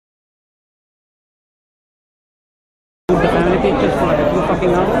pictures for like 2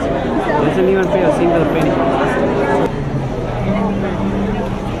 fucking hours. Doesn't even pay a single penny.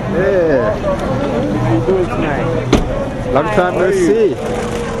 Yeah. How you doing tonight? Long time no see.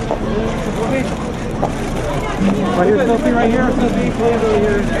 Well, here's Sophie right here. Sophie, please over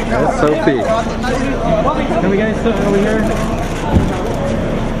here. That's Sophie. Can we get Sophie over here?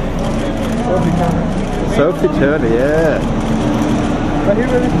 Sophie Turner. Sophie Turner, yeah. Right here,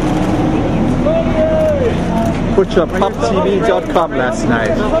 baby. Put your poptv.com last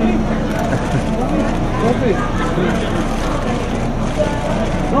night.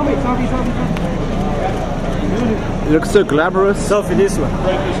 You look so glamorous. Sophie, this one.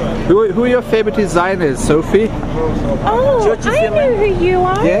 Who are your favorite designers, Sophie? Oh, I know who you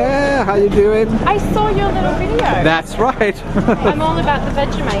are. Yeah, how you doing? I saw your little video. That's right. I'm all about the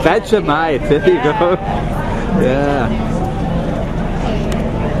Vegemite. Vegemite, there you go. Yeah.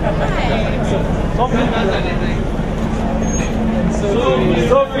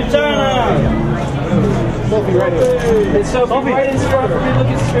 Sophie Turner! Sophie right here. It's Sophie right in front of me,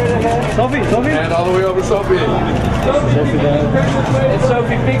 looking straight ahead. Sophie? And all the way over Sophie. Sophie there. And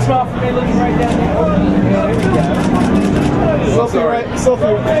Sophie, big smile for me, looking right down there. There we go. Sophie right, Sophie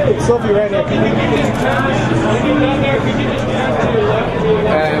right here.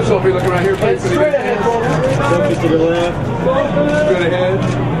 and Sophie looking right here, please. Straight ahead, Sophie to the left. Straight ahead.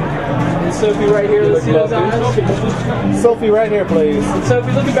 And Sophie right here, let's see those eyes. Sophie right here, please. And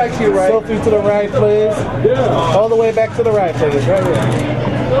Sophie, looking back to your right. Sophie to the right, please. Yeah. All the way back to the right, please. Right here.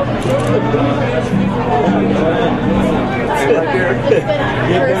 Right here.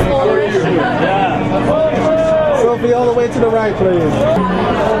 Yeah. Sophie, all the way to the right, please.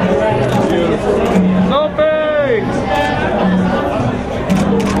 Sophie!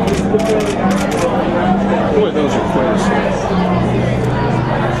 Boy, those are close.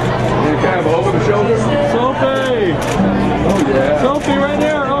 You kind of over the shoulder. Sophie! Oh yeah. Sophie, right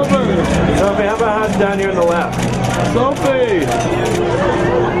there, over. Sophie, how about hands down here on the left? Sophie!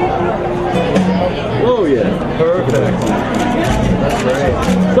 Oh yeah. Perfect. That's great.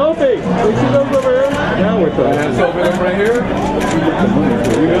 Sophie! We see those over here? Now we're talking. And Sophie looking right here.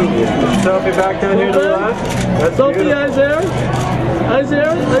 Sophie back down here to the left. That's Sophie, beautiful. Eyes there. Eyes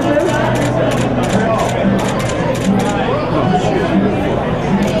there. Eyes there.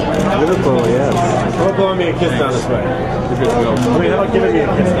 Beautiful, yes. How about blowing me a kiss down this way? I mean, how about giving me a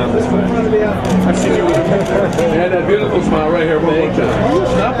kiss down this way? I've seen you with a kiss there. And that beautiful smile right here one more time. Will you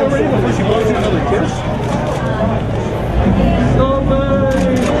stop already before she blows you another kiss?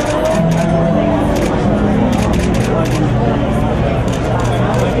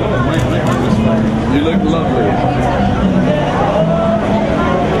 You look lovely.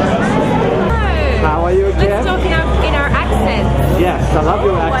 How are you again? Let's talk in our accents. Yes, I love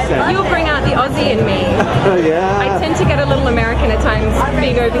your accent. You'll bring out the Aussie in me. Yeah. I tend to get a little American at times,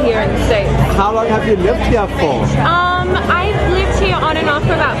 being over here in the States. How long have you lived here for? I've lived here on and off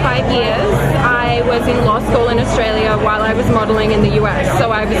for about 5 years. I was in law school in Australia while I was modeling in the US,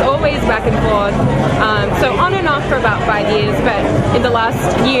 so I was always back and forth. So on and off for about 5 years, but in the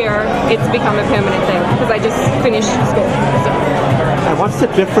last year, it's become a permanent thing because I just finished school. So. And what's the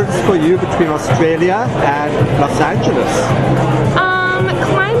difference for you between Australia and Los Angeles?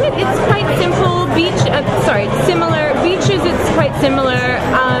 Climate, it's quite simple. Similar. Beaches, it's quite similar.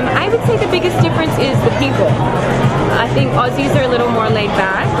 I would say the biggest difference is the people. I think Aussies are a little more laid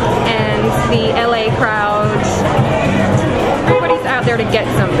back, and the LA crowd, everybody's out there to get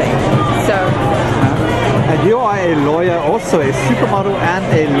something. So. And you are a lawyer also, a supermodel and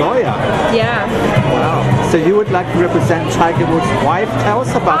a lawyer. Yeah. Wow. So you would like to represent Tiger Woods' wife? Tell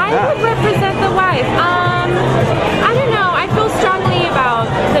us about that. I would represent the wife. I don't know. I feel strongly about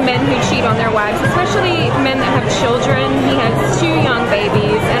the men who cheat on their wives, especially men that have children. He has 2 young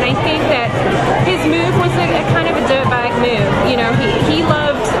babies, and I think that his move was a kind of a dirtbag move. You know, he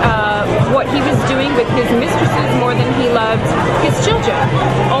loved what he was doing with his mistresses more than he loved his children.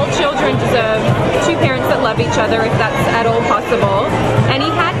 All children deserve 2 parents that love each other if that's at all possible, and he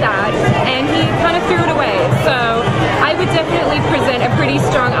had that, and he kind of threw it away. So I would definitely present a pretty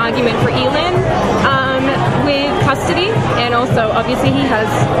strong argument for Elin with custody, and also obviously he has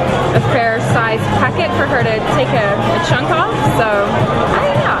a fair sized packet for her to take a chunk off, so I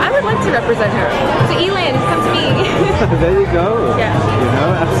don't know, I would like to represent her. So Elin, come to me. There you go. Yeah. You know,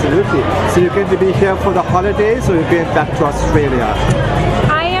 absolutely. So you're going to be here for the holidays, or you're going back to Australia?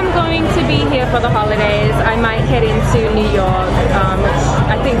 I am going to be here for the holidays. I might head into New York, which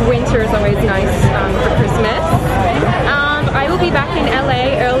I think winter is always nice for Christmas. I will be back in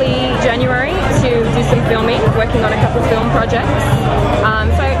LA early January to do some filming, working on a couple film projects.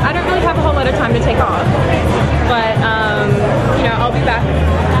 So I don't really have a whole lot of time to take off. But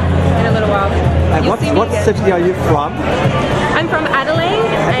city are you from? I'm from Adelaide,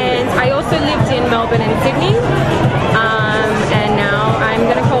 and I also lived in Melbourne and Sydney, and now I'm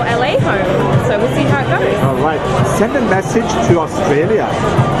going to call LA home, so we'll see how it goes. Alright, send a message to Australia,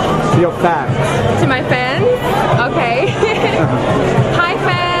 to your fans. To my fans? Okay. Hi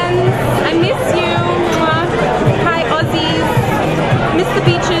fans, I miss you. Hi Aussies, miss the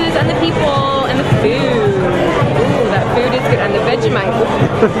beaches and the people and the food. Ooh, that food is good, and the Vegemite.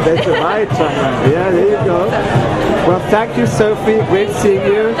 Vegemite, yeah, there you go. Well, thank you, Sophie. Great seeing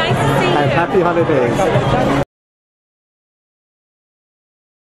you. Nice to see you. And happy holidays.